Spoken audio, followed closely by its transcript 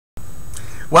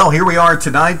Well, here we are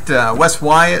tonight, Wes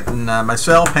Wyatt and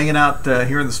myself hanging out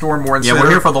here in the Storm Warren Center. Yeah, we're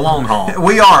here for the long haul.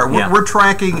 We are. Yeah. We're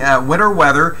tracking winter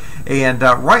weather, and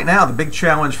right now the big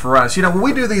challenge for us, you know, when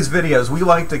we do these videos, we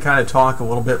like to kind of talk a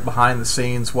little bit behind the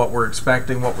scenes, what we're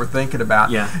expecting, what we're thinking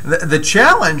about. Yeah. The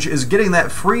challenge is getting that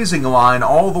freezing line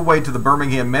all the way to the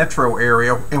Birmingham metro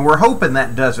area, and we're hoping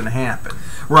that doesn't happen.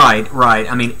 Right,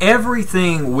 right. I mean,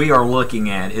 everything we are looking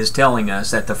at is telling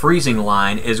us that the freezing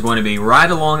line is going to be right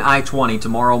along I-20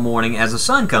 tomorrow morning as the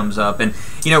sun comes up. And,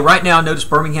 you know, right now, notice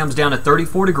Birmingham's down at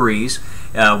 34 degrees.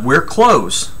 We're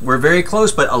close. We're very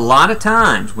close, but a lot of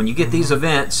times when you get these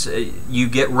events, you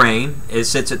get rain. It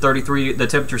sits at 33. The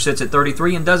temperature sits at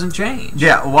 33 and doesn't change.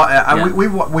 Yeah,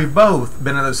 well, we've both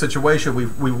been in a situation.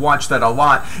 We've watched that a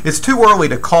lot. It's too early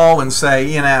to call and say,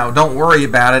 you know, don't worry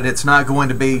about it. It's not going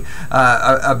to be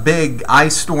a big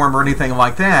ice storm or anything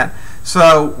like that.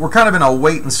 So we're kind of in a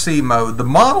wait-and-see mode. The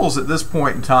models at this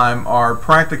point in time are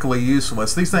practically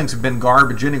useless. These things have been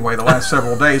garbage anyway the last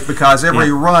several days because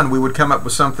every run we would come up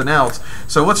with something else.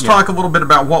 So let's talk a little bit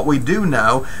about what we do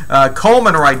know.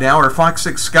 Coleman right now, our Fox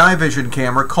 6 Sky Vision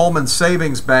camera, Coleman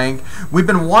Savings Bank. We've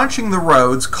been watching the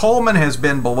roads. Coleman has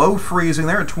been below freezing.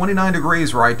 They're at 29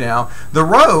 degrees right now. The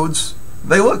roads,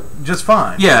 they look just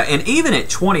fine. Yeah, and even at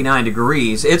 29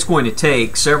 degrees, it's going to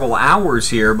take several hours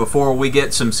here before we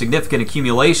get some significant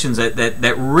accumulations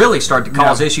that really start to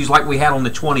cause issues like we had on the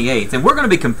 28th. And we're going to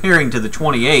be comparing to the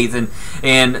 28th,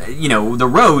 and you know, the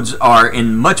roads are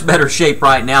in much better shape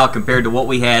right now compared to what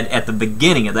we had at the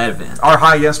beginning of that event. Our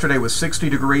high yesterday was 60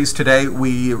 degrees. Today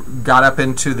we got up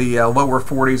into the lower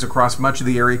 40s across much of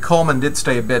the area. Coleman did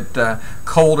stay a bit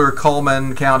colder.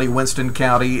 Coleman County, Winston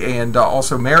County, and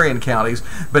also Marion County.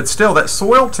 But still, that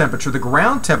soil temperature, the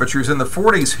ground temperature is in the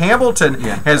 40s. Hamilton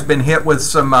has been hit with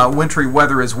some wintry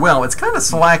weather as well. It's kind of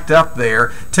slacked up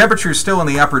there. Temperature's still in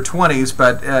the upper 20s,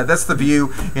 but that's the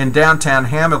view in downtown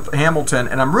Hamilton,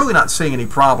 and I'm really not seeing any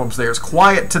problems there. It's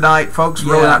quiet tonight. Folks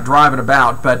really not driving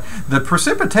about, but the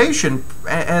precipitation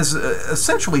has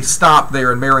essentially stopped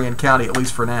there in Marion County, at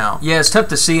least for now. Yeah, it's tough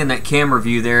to see in that camera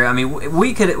view there. I mean,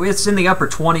 it's in the upper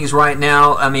 20s right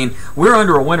now. I mean, we're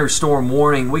under a winter storm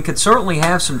warning. We could certainly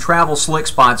have some travel slick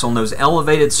spots on those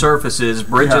elevated surfaces,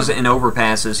 bridges and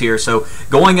overpasses here. So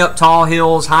going up tall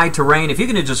hills, high terrain, if you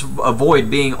can just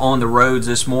avoid being on the roads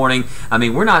this morning, I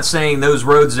mean, we're not saying those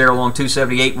roads there along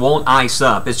 278 won't ice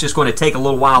up. It's just going to take a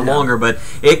little while longer, but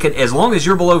it could, as long as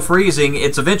you're below freezing,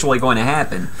 it's eventually going to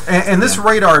happen. And this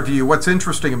radar view, what's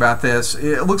interesting about this,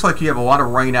 it looks like you have a lot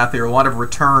of rain out there, a lot of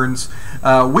returns.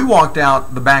 We walked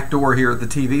out the back door here at the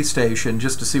TV station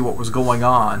just to see what was going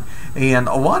on, and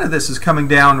a lot of this is coming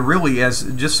down really as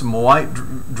just some light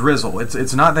drizzle.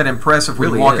 It's not that impressive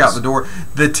when you walk out the door.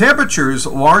 The temperatures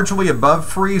largely above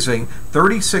freezing,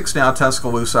 36 now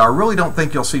Tuscaloosa. I really don't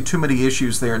think you'll see too many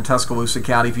issues there in Tuscaloosa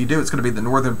County. If you do, it's going to be the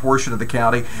northern portion of the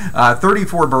county.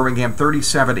 34 Birmingham,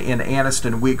 37 in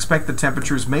Anniston. We expect the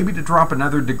temperatures maybe to drop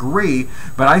another degree,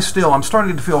 but I'm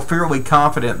starting to feel fairly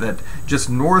confident that just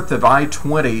north of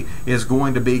I-20 is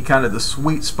going to be kind of the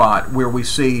sweet spot where we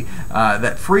see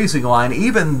that freezing line.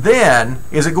 Even then,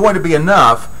 is it going to be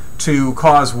enough to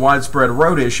cause widespread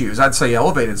road issues? I'd say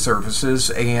elevated surfaces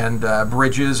and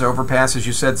bridges, overpasses,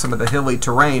 you said some of the hilly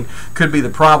terrain could be the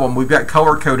problem. We've got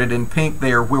color-coded in pink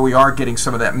there where we are getting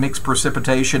some of that mixed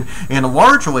precipitation, and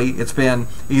largely it's been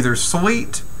either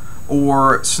sleet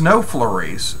or snow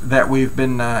flurries that we've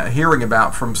been hearing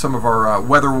about from some of our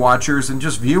weather watchers and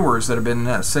just viewers that have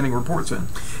been sending reports in.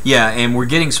 Yeah, and we're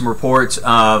getting some reports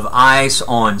of ice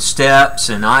on steps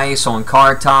and ice on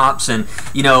car tops, and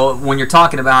you know, when you're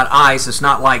talking about ice, it's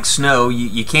not like snow.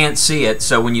 You can't see it,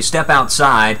 so when you step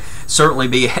outside, certainly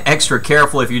be extra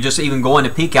careful if you're just even going to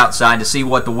peek outside to see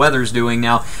what the weather's doing.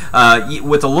 Now,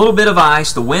 with a little bit of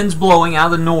ice, the wind's blowing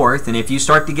out of the north, and if you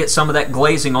start to get some of that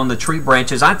glazing on the tree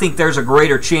branches, I think there's a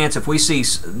greater chance, if we see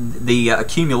the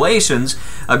accumulations,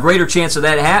 a greater chance of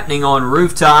that happening on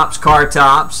rooftops, car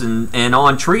tops, and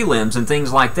on tree limbs and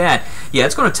things like that. Yeah,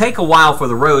 it's going to take a while for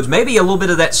the roads. Maybe a little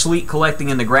bit of that sleet collecting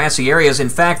in the grassy areas. In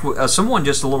fact, someone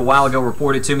just a little while ago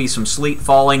reported to me some sleet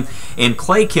falling in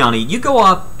Clay County. You go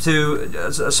up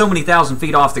to so many thousand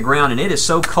feet off the ground, and it is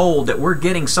so cold that we're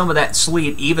getting some of that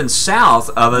sleet even south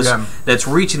of us that's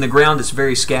reaching the ground. That's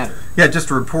very scattered. Yeah, just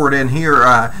to report in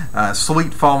here,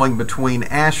 sleet falling between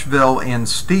Asheville and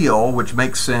Steele, which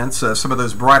makes sense. Some of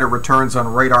those brighter returns on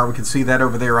radar, we can see that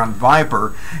over there on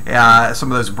Viper,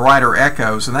 some of those brighter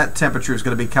echoes, and that temperature is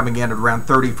going to be coming in at around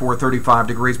 34, 35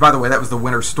 degrees. By the way, that was the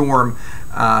winter storm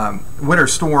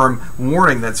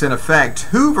warning that's in effect.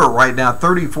 Hoover right now,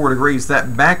 34 degrees.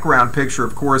 That background background picture,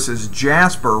 of course, is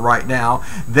Jasper right now.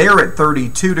 They're at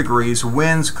 32 degrees.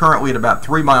 Winds currently at about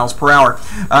 3 miles per hour.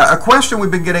 A question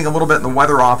we've been getting a little bit in the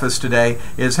weather office today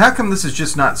is how come this is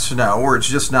just not snow or it's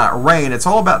just not rain? It's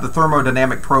all about the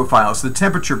thermodynamic profiles, the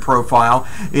temperature profile.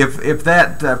 If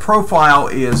that profile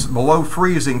is below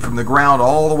freezing from the ground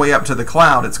all the way up to the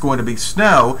cloud, it's going to be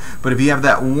snow. But if you have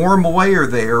that warm layer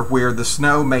there where the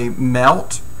snow may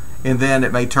melt and then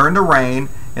it may turn to rain,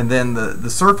 and then the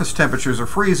surface temperatures are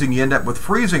freezing, you end up with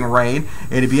freezing rain.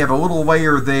 And if you have a little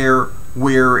layer there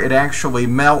where it actually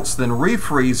melts, then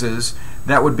refreezes,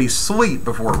 that would be sleet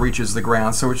before it reaches the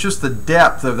ground. So it's just the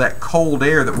depth of that cold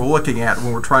air that we're looking at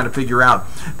when we're trying to figure out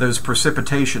those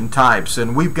precipitation types.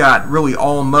 And we've got really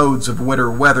all modes of winter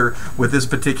weather with this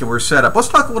particular setup. Let's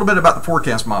talk a little bit about the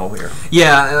forecast model here.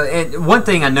 Yeah, and one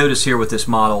thing I noticed here with this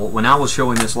model, when I was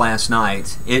showing this last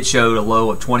night, it showed a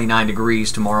low of 29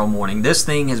 degrees tomorrow morning. This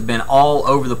thing has been all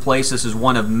over the place. This is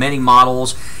one of many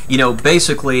models. You know,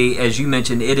 basically, as you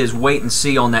mentioned, it is wait and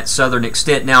see on that southern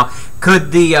extent. Now,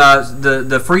 could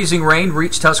the freezing rain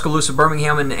reach Tuscaloosa,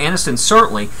 Birmingham, and Anniston?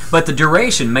 Certainly, but the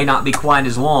duration may not be quite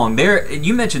as long. There,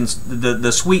 you mentioned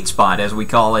the sweet spot, as we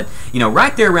call it. You know,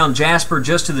 right there around Jasper,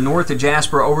 just to the north of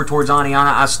Jasper, over towards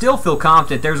Aniana. I still feel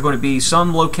confident there's going to be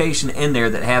some location in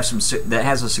there that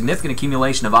has a significant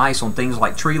accumulation of ice on things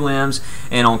like tree limbs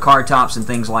and on car tops and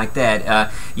things like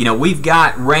that. You know, we've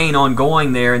got rain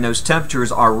ongoing there, and those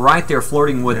temperatures are right there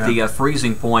flirting with the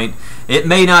freezing point. It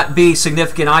may not be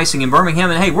significant icing in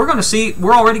Birmingham, and hey,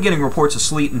 we're already getting reports of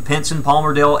sleet in Pinson,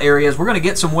 Palmerdale areas. We're going to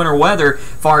get some winter weather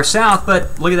far south,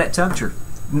 but look at that temperature.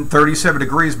 37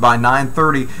 degrees by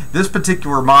 9:30. This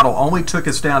particular model only took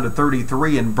us down to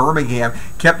 33 in Birmingham,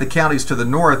 kept the counties to the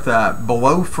north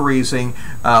below freezing.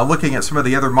 Looking at some of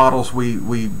the other models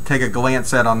we take a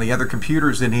glance at on the other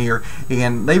computers in here,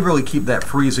 and they really keep that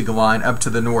freezing line up to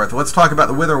the north. Let's talk about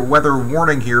the weather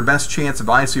warning here. Best chance of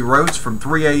icy roads from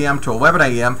 3 a.m. to 11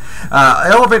 a.m.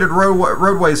 Elevated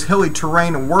roadways, hilly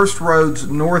terrain, worst roads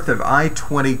north of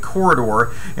I-20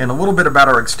 corridor, and a little bit about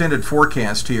our extended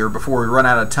forecast here before we run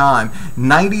out of time.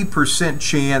 90%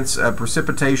 chance of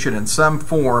precipitation in some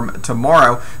form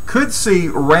tomorrow. Could see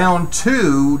round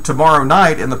 2 tomorrow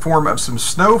night in the form of some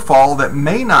snowfall that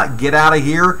may not get out of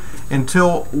here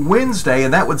until Wednesday,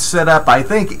 and that would set up, I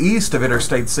think, east of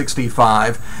Interstate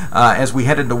 65 as we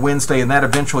head into Wednesday, and that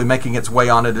eventually making its way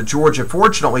on into Georgia.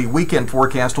 Fortunately, weekend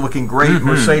forecast looking great.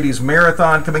 Mercedes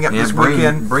Marathon coming up this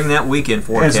weekend. Bring that weekend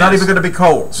forecast. And it's not even going to be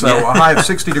cold, so a high of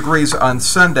 60 degrees on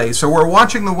Sunday. So we're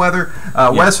watching the weather.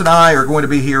 Wes and I are going to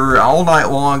be here all night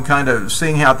long, kind of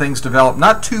seeing how things develop.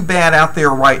 Not too bad out there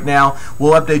right now.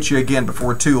 We'll update you again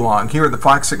before too long. Here at the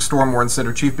Fox 6 Storm Warning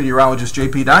Center, Chief Meteorologist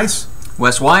J.P. Dice.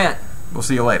 Wes Wyatt. We'll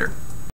see you later.